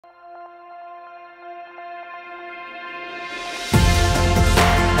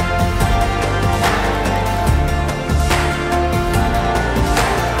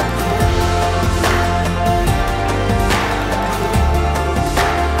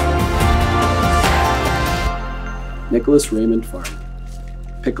Nicholas Raymond Farm.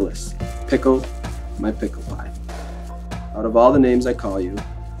 Pickles, pickle, my pickle pie. Out of all the names I call you,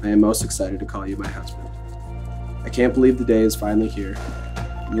 I am most excited to call you my husband. I can't believe the day is finally here.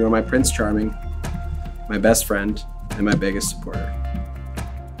 You are my Prince Charming, my best friend, and my biggest supporter.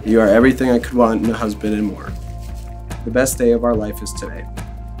 You are everything I could want in a husband and more. The best day of our life is today.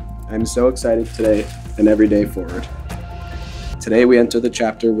 I am so excited today and every day forward. Today we enter the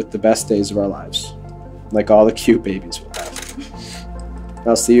chapter with the best days of our lives, like all the cute babies we'll have.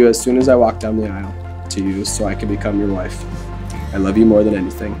 I'll see you as soon as I walk down the aisle to you so I can become your wife. I love you more than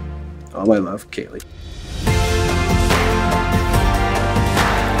anything. All my love, Kaylee.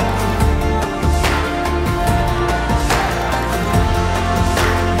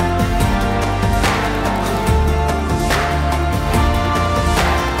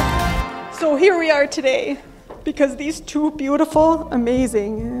 So here we are today because these two beautiful,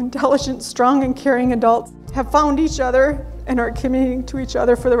 amazing, intelligent, strong, and caring adults have found each other and are committing to each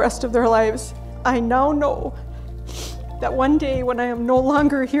other for the rest of their lives. I now know that one day when I am no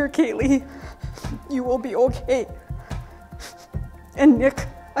longer here, Kaylee, you will be okay. And Nick,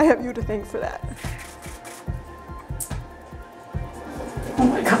 I have you to thank for that. Oh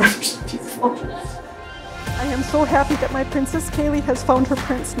my gosh, you're so beautiful. I am so happy that my Princess Kaylee has found her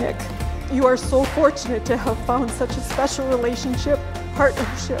Prince Nick. You are so fortunate to have found such a special relationship,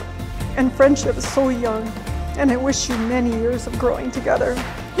 partnership, and friendship so young. And I wish you many years of growing together.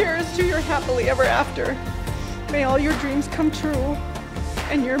 Here's to your happily ever after. May all your dreams come true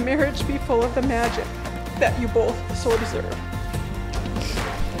and your marriage be full of the magic that you both so deserve.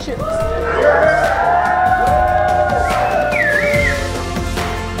 Cheers.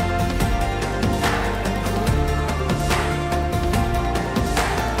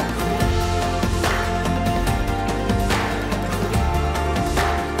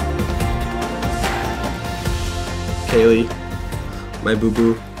 Kaylee, my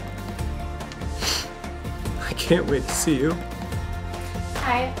boo-boo. I can't wait to see you.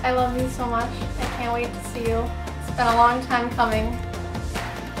 Hi, I love you so much. I can't wait to see you. It's been a long time coming.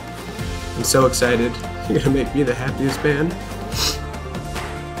 I'm so excited. You're gonna make me the happiest man.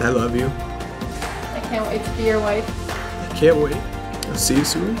 I love you. I can't wait to be your wife. I can't wait. I'll see you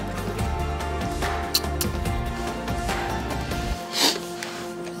soon.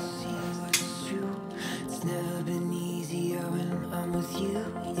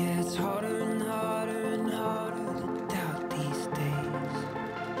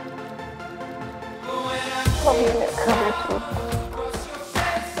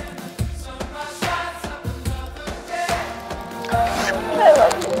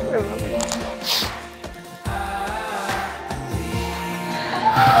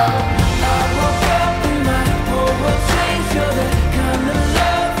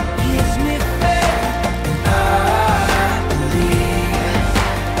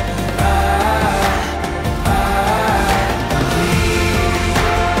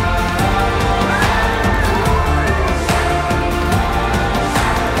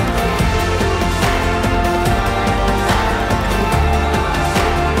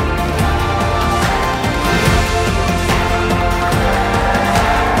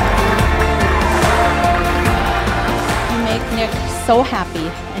 So happy,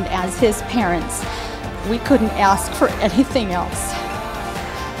 and as his parents, we couldn't ask for anything else.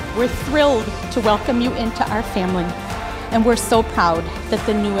 We're thrilled to welcome you into our family, and we're so proud that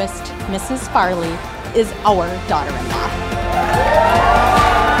the newest Mrs. Farley is our daughter-in-law.